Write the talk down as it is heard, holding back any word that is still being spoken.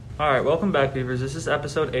Alright, welcome back, Beavers. This is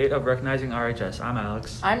episode 8 of Recognizing RHS. I'm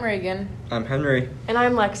Alex. I'm Reagan. I'm Henry. And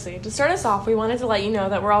I'm Lexi. To start us off, we wanted to let you know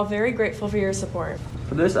that we're all very grateful for your support.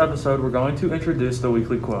 For this episode, we're going to introduce the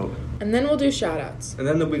weekly quote. And then we'll do shout-outs. And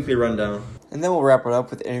then the weekly rundown. And then we'll wrap it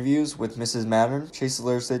up with interviews with Mrs. Mattern, Chase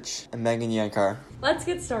Lursich, and Megan Yankar. Let's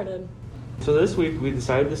get started. So this week, we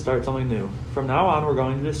decided to start something new. From now on, we're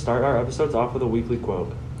going to just start our episodes off with a weekly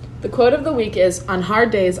quote. The quote of the week is, "On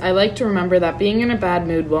hard days, I like to remember that being in a bad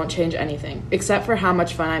mood won't change anything, except for how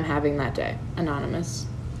much fun I'm having that day." Anonymous.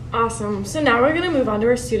 Awesome. So now we're going to move on to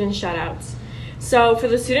our student shoutouts. So for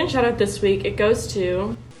the student shoutout this week, it goes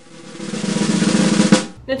to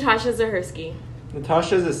Natasha Zahersky.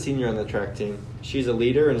 Natasha is a senior on the track team. She's a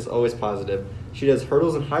leader and is always positive. She does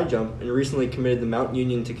hurdles and high jump and recently committed to Mount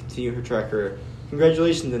Union to continue her track career.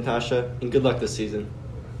 Congratulations, Natasha, and good luck this season.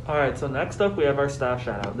 Alright, so next up we have our staff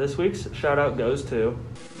shoutout. This week's shoutout goes to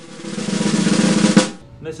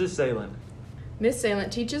Mrs. Salin. Miss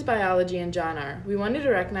Salent teaches biology in John R. We wanted to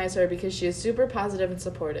recognize her because she is super positive and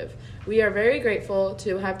supportive. We are very grateful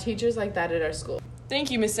to have teachers like that at our school. Thank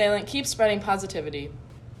you, Miss Salent. Keep spreading positivity.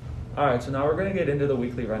 Alright, so now we're going to get into the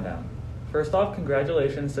weekly rundown. First off,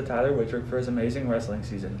 congratulations to Tyler Wittrick for his amazing wrestling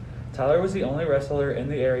season. Tyler was the only wrestler in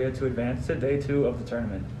the area to advance to day 2 of the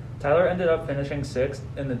tournament. Tyler ended up finishing 6th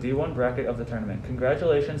in the D1 bracket of the tournament.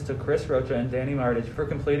 Congratulations to Chris Rocha and Danny Martage for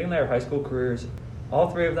completing their high school careers.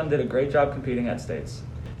 All 3 of them did a great job competing at states.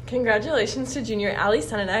 Congratulations to junior Ali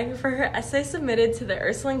Senenag for her essay submitted to the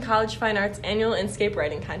Ursuline College Fine Arts Annual Inscape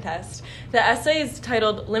Writing Contest. The essay is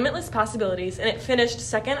titled Limitless Possibilities, and it finished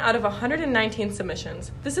 2nd out of 119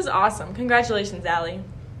 submissions. This is awesome. Congratulations, Ali.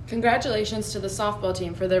 Congratulations to the softball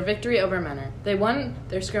team for their victory over Menor. They won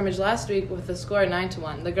their scrimmage last week with a score of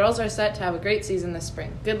 9-1. The girls are set to have a great season this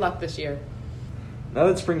spring. Good luck this year. Now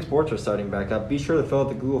that spring sports are starting back up, be sure to fill out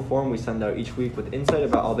the Google form we send out each week with insight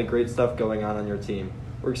about all the great stuff going on your team.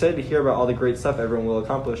 We're excited to hear about all the great stuff everyone will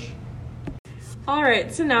accomplish. All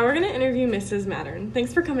right, so now we're going to interview Mrs. Mattern.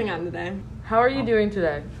 Thanks for coming on today. How are you doing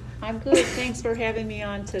today? I'm good. Thanks for having me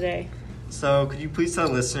on today. So, could you please tell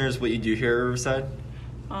listeners what you do here at Riverside?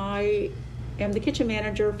 I am the kitchen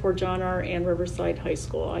manager for John R. and Riverside High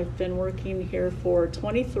School. I've been working here for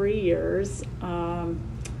 23 years, about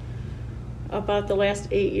the last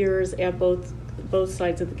 8 years at both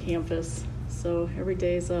sides of the campus. So every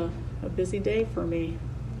day is a busy day for me.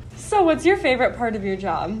 So what's your favorite part of your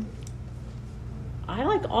job? I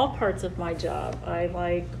like all parts of my job.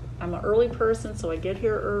 I'm an early person, so I get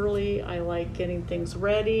here early. I like getting things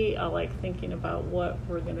ready. I like thinking about what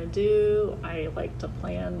we're going to do. I like to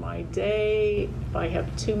plan my day. If I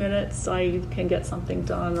have 2 minutes, I can get something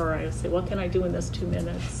done, or I say, what can I do in this 2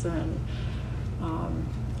 minutes? And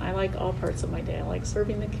I like all parts of my day. I like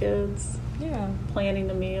serving the kids, planning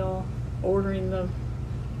the meal, ordering the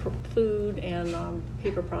food and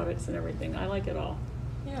paper products and everything. I like it all.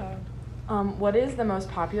 Yeah. What is the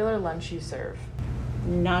most popular lunch you serve?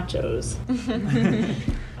 Nachos.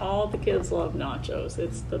 All the kids love nachos.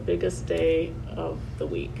 It's the biggest day of the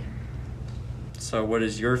week. So, what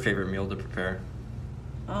is your favorite meal to prepare?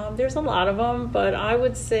 There's a lot of them, but I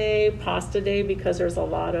would say pasta day because there's a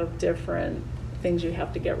lot of different things you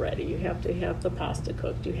have to get ready. You have to have the pasta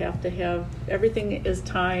cooked. You have to have, everything is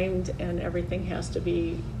timed and everything has to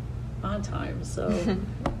be on time. So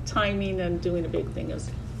timing and doing a big thing is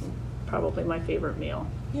probably my favorite meal.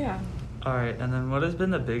 Yeah. Alright, and then what has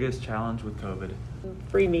been the biggest challenge with COVID?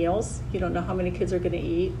 Free meals. You don't know how many kids are going to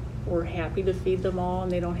eat. We're happy to feed them all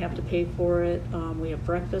and they don't have to pay for it. We have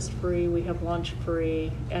breakfast free. We have lunch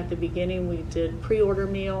free. At the beginning, we did pre-order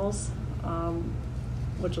meals,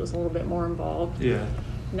 which was a little bit more involved. Yeah.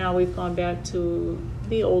 Now we've gone back to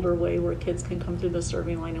the older way where kids can come through the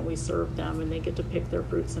serving line and we serve them and they get to pick their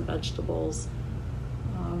fruits and vegetables.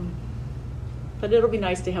 But it'll be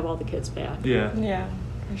nice to have all the kids back. Yeah. Yeah,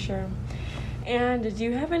 for sure. And did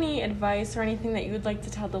you have any advice or anything that you would like to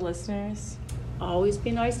tell the listeners? Always be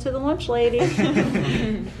nice to the lunch lady.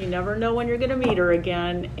 You never know when you're going to meet her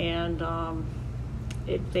again. And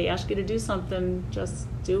if they ask you to do something, just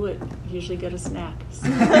do it. Usually get a snack. So,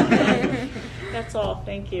 that's all.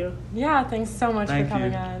 Thank you. Yeah, thanks so much Thank for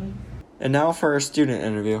coming you. on. And now for our student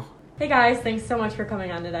interview. Hey guys, thanks so much for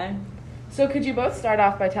coming on today. So could you both start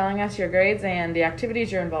off by telling us your grades and the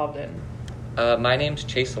activities you're involved in? My name's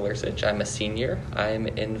Chase Lursich. I'm a senior. I'm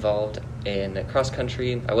involved in cross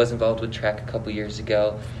country. I was involved with track a couple years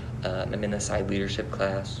ago. I'm in the side leadership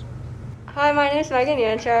class. Hi, my name is Megan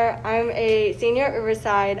Yanchar. I'm a senior at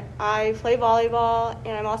Riverside. I play volleyball,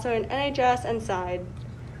 and I'm also in NHS and side.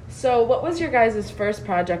 So what was your guys' first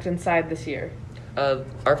project inside this year?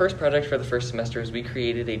 Our first project for the first semester is we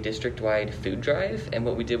created a district-wide food drive, and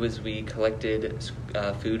what we did was we collected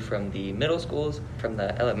food from the middle schools, from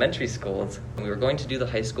the elementary schools. We were going to do the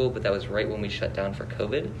high school, but that was right when we shut down for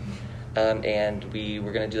COVID. And we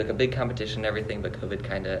were going to do like a big competition and everything, but COVID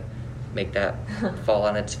kind of make that fall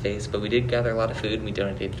on its face. But we did gather a lot of food, and we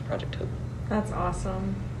donated to Project Hope. That's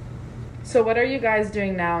awesome. So what are you guys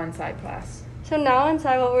doing now inside class? So now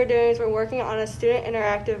inside what we're doing is we're working on a student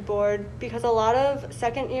interactive board because a lot of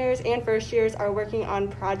second years and first years are working on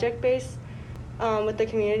project-based with the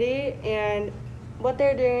community, and what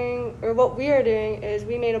they're doing, or what we are doing, is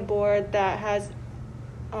we made a board that has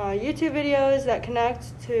YouTube videos that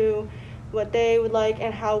connect to what they would like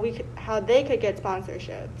and how they could get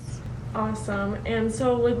sponsorships. Awesome. And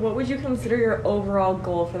so, like, what would you consider your overall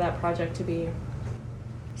goal for that project to be?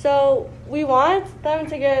 So we want them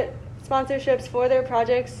to get sponsorships for their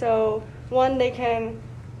projects, so one, they can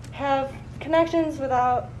have connections with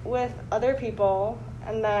other people,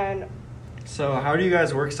 and then. So how do you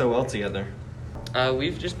guys work so well together?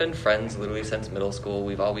 We've just been friends literally since middle school.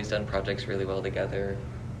 We've always done projects really well together.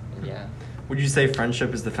 Yeah. Would you say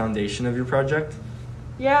friendship is the foundation of your project?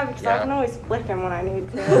 Yeah, because I Yeah. can always flick him when I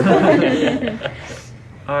need to.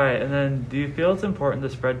 All right, and then do you feel it's important to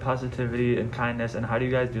spread positivity and kindness, and how do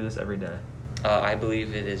you guys do this every day? I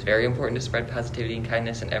believe it is very important to spread positivity and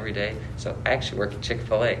kindness in every day. So I actually work at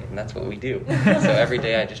Chick-fil-A, and that's what we do. So every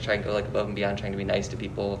day I just try and go like above and beyond, trying to be nice to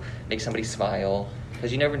people, make somebody smile,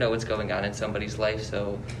 because you never know what's going on in somebody's life.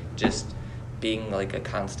 So just being like a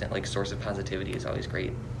constant like source of positivity is always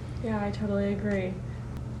great. Yeah, I totally agree.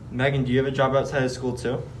 Megan, do you have a job outside of school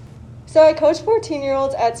too? So I coach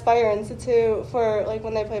 14-year-olds at Spire Institute for like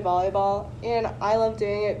when they play volleyball, and I love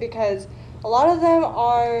doing it because a lot of them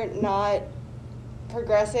are not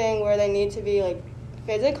progressing where they need to be like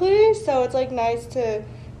physically, so it's like nice to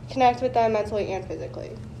connect with them mentally and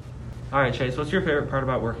physically. All right, Chase, what's your favorite part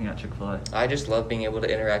about working at Chick-fil-A? I just love being able to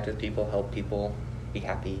interact with people, help people, be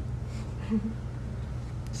happy.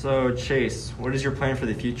 So Chase, what is your plan for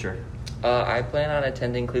the future? I plan on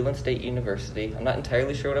attending Cleveland State University. I'm not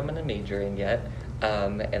entirely sure what I'm going to major in yet.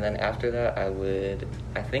 And then after that, I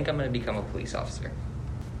think I'm going to become a police officer.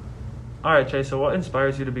 All right, Chase, so what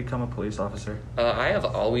inspires you to become a police officer? I have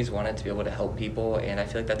always wanted to be able to help people, and I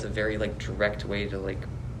feel like that's a very like direct way to like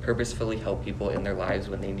purposefully help people in their lives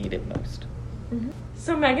when they need it most. Mm-hmm.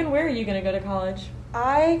 So Megan, where are you going to go to college?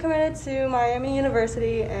 I committed to Miami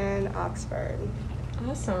University in Oxford.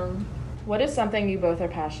 Awesome. What is something you both are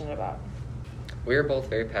passionate about? We're both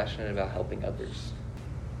very passionate about helping others.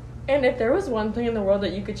 And if there was one thing in the world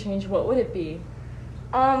that you could change, what would it be?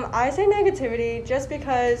 I say negativity just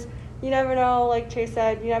because you never know, like Chase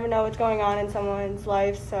said, you never know what's going on in someone's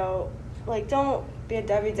life, so like don't be a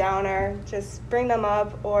Debbie Downer, just bring them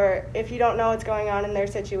up, or if you don't know what's going on in their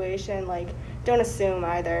situation, like don't assume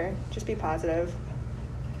either, just be positive.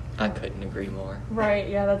 I couldn't agree more. Right,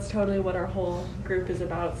 yeah, that's totally what our whole group is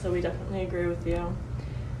about, so we definitely agree with you.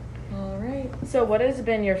 All right. So what has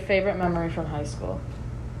been your favorite memory from high school?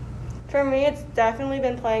 For me, it's definitely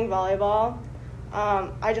been playing volleyball.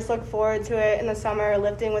 I just look forward to it in the summer,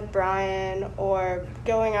 lifting with Brian or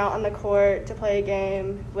going out on the court to play a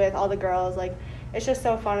game with all the girls. Like, it's just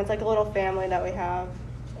so fun. It's like a little family that we have.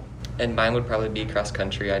 And mine would probably be cross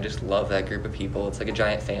country. I just love that group of people. It's like a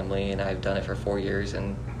giant family, and I've done it for 4 years,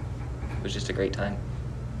 and it was just a great time.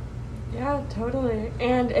 Yeah, totally.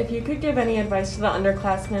 And if you could give any advice to the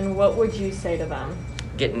underclassmen, what would you say to them?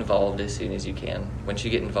 Get involved as soon as you can. Once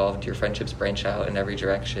you get involved, your friendships branch out in every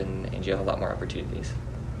direction, and you have a lot more opportunities.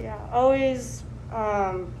 Yeah, always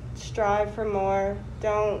strive for more.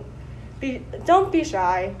 Don't be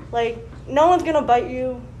shy. Like, no one's gonna bite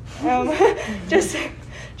you. Just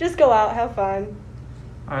go out, have fun.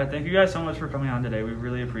 All right, thank you guys so much for coming on today. We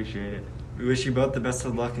really appreciate it. We wish you both the best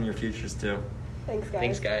of luck in your futures too. Thanks, guys.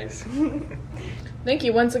 Thanks, guys. Thank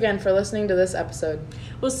you once again for listening to this episode.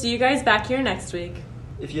 We'll see you guys back here next week.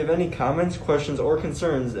 If you have any comments, questions, or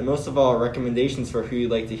concerns, and most of all, recommendations for who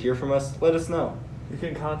you'd like to hear from us, let us know. You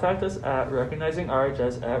can contact us at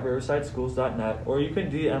recognizingrhs@riversideschools.net, or you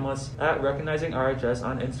can DM us at recognizingrhs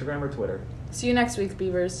on Instagram or Twitter. See you next week,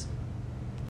 Beavers.